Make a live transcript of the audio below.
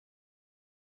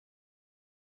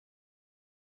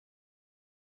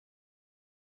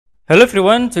Hello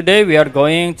everyone, today we are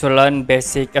going to learn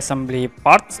basic assembly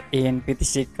parts in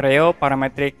PTC Creo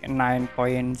Parametric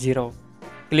 9.0.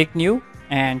 Click New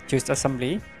and choose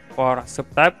Assembly. For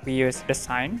subtype, we use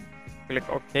Design. Click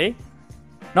OK.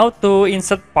 Now to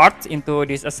insert parts into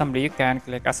this assembly, you can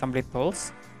click Assembly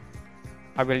Tools.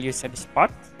 I will use this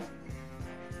part.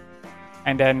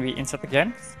 And then we insert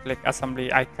again. Click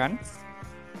Assembly Icons.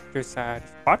 Choose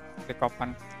this part. Click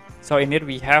Open. So in here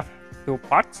we have two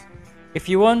parts. If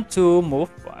you want to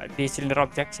move the cylinder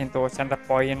objects into center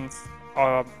points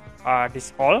of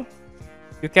this hole,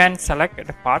 you can select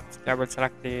the parts. I will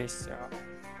select this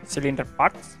cylinder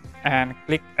parts and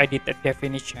click Edit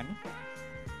Definition.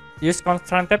 Use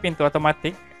Constraint tab into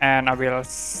Automatic, and I will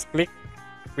click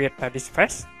with this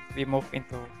face. We move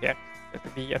into here to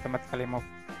be automatically moved.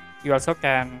 You also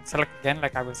can select again,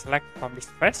 like I will select from this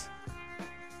face,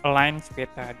 aligns with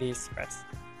this face.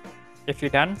 If you're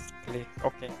done, click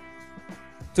OK.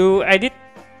 To edit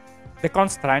the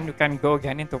constraint, you can go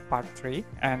again into part 3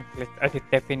 and click Edit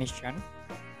Definition.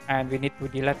 And we need to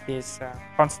delete this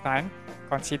constraint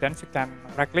coincidence. You can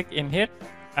right click in here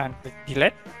and click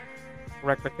Delete.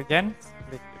 Right click again,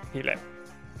 click Delete.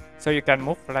 So you can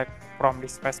move like from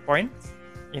this face point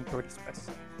into this face.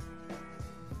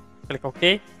 Click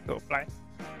OK to apply.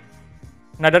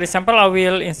 Another example I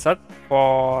will insert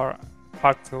for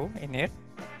part 2 in here.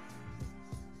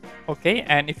 Okay,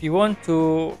 and if you want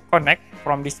to connect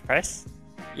from this face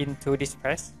into this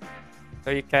face,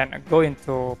 so you can go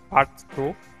into part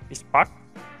 2, this part,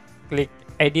 click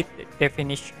Edit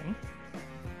Definition,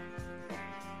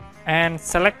 and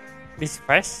select this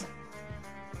face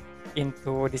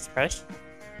into this face.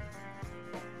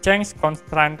 Change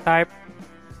constraint type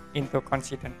into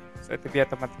coincident, so it will be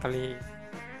automatically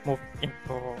moved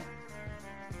into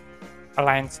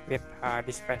aligns with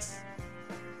this face.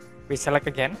 We select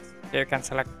again, so you can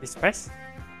select this face,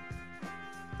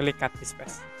 click at this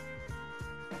face.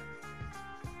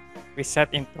 We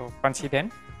set into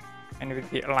coincident and it will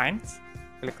be aligned.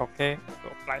 Click OK to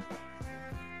apply.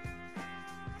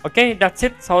 Okay, that's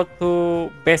it. So to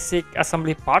basic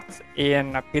assembly parts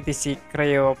in PTC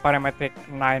Creo Parametric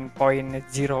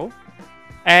 9.0.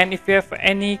 And if you have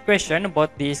any question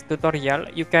about this tutorial,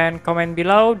 you can comment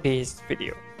below this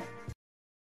video.